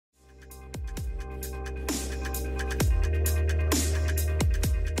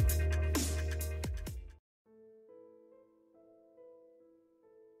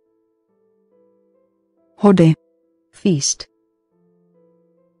Hody. Feast.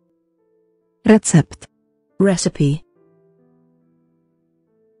 Recept. Recipe.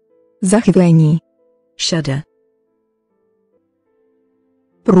 Zachvění. Shudder.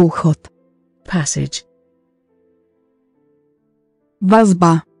 Průchod. Passage.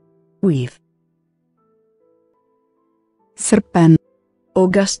 Vazba. Weave. Srpen.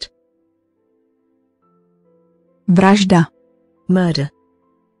 August. Vražda. Murder.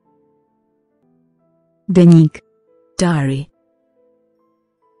 Deník. Diary.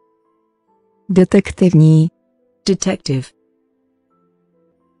 Detektivní. Detective.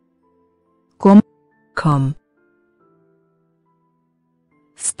 Com.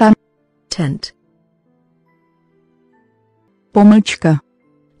 Stan. Tent. Pomlčka.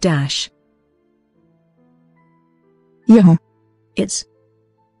 Dash. Jeho. Its.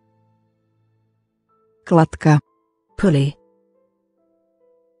 Kladka. Pulley.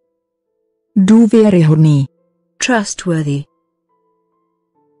 Důvěryhodný. Trustworthy.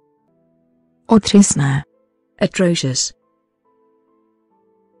 Otřesné. Atrocious.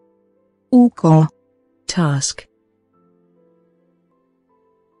 Úkol. Task.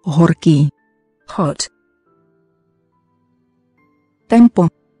 Horký. Hot. Tempo.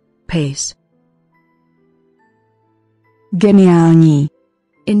 Pace. Geniální.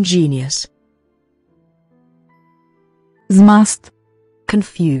 Ingenious. Zmást.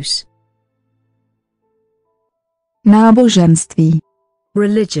 Confuse. Náboženství.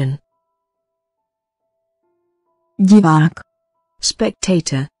 Religion. Divák.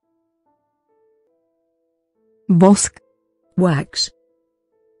 Spectator. Vosk. Wax.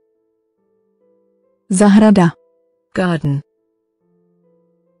 Zahrada. Garden.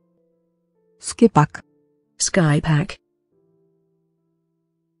 Skipak. Skypack.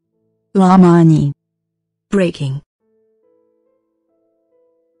 Lámání. Breaking.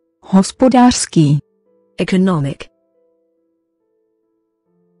 Hospodářský. Economic.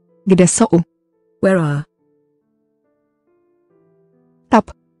 Kde jsou? Where are? Tab.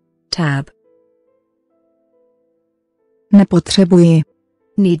 Tab. Nepotřebuji.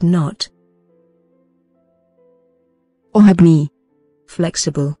 Need not. Ohebný.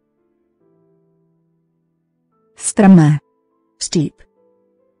 Flexible. Strmé. Steep.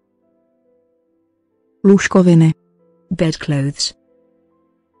 Lůžkoviny. Bedclothes.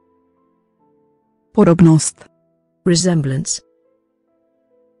 Podobnost. Resemblance.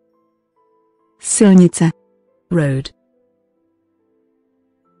 Silnice. Road.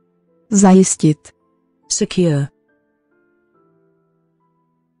 Zajistit. Secure.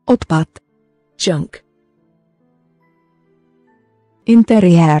 Odpad. Junk.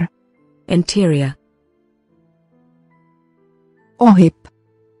 Interiér. Interior. Ohyb.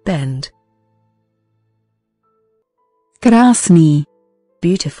 Bend. Krásný.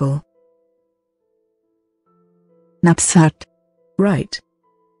 Beautiful. Napsat. Write.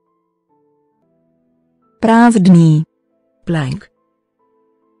 Prázdný. Blank.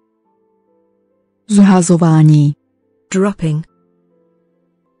 Zhazování. Dropping.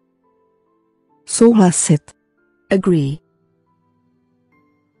 Souhlasit. Agree.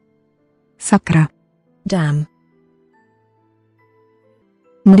 Sakra. Dam.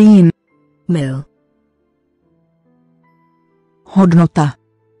 Mlýn. Mill. Hodnota.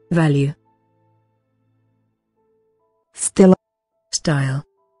 Value. Styl. Style.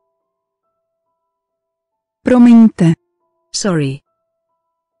 Promiňte. Sorry.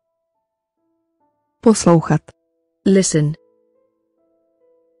 Poslouchat. Listen.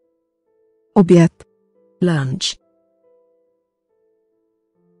 Oběd. Lunch.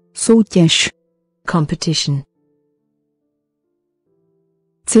 Soutěž. Competition.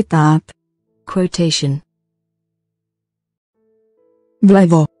 Citát. Quotation.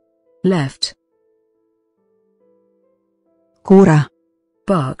 Vlevo. Left. Kůra.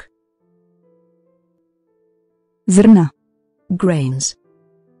 Bark. Zrna. Grains.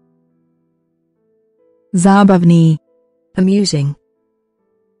 Zábavný. Amusing.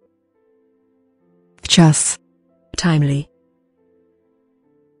 Včas. Timely.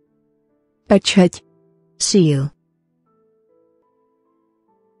 Pečeť. Seal.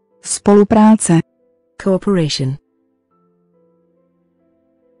 Spolupráce. Cooperation.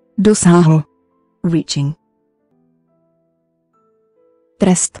 Dosáhl. Reaching.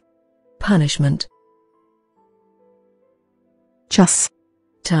 Trest. Punishment. Čas.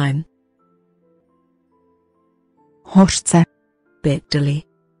 Time. Hořce. Bitterly.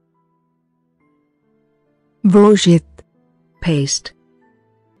 Vložit. Paste.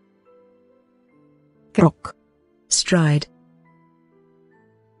 Krok. Stride.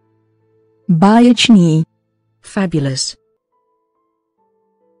 Báječný. Fabulous.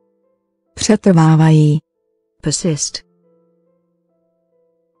 Přetrvávají. persist,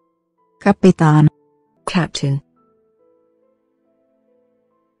 Kapitán. captain,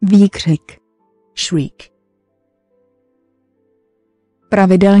 Výkřik. shriek,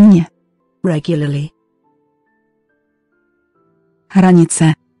 Pravidelně. regularly, Hranice.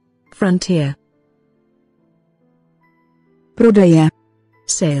 frontier, Prodeje.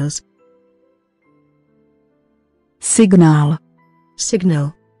 sales, Signál.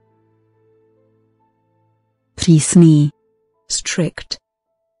 signal, Přísný. strict,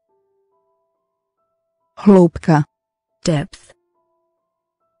 Hloubka. depth,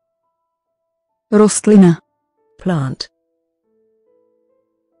 Rostlina. plant,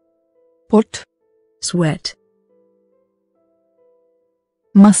 Pot. sweat,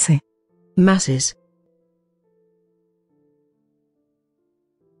 Masy. masses,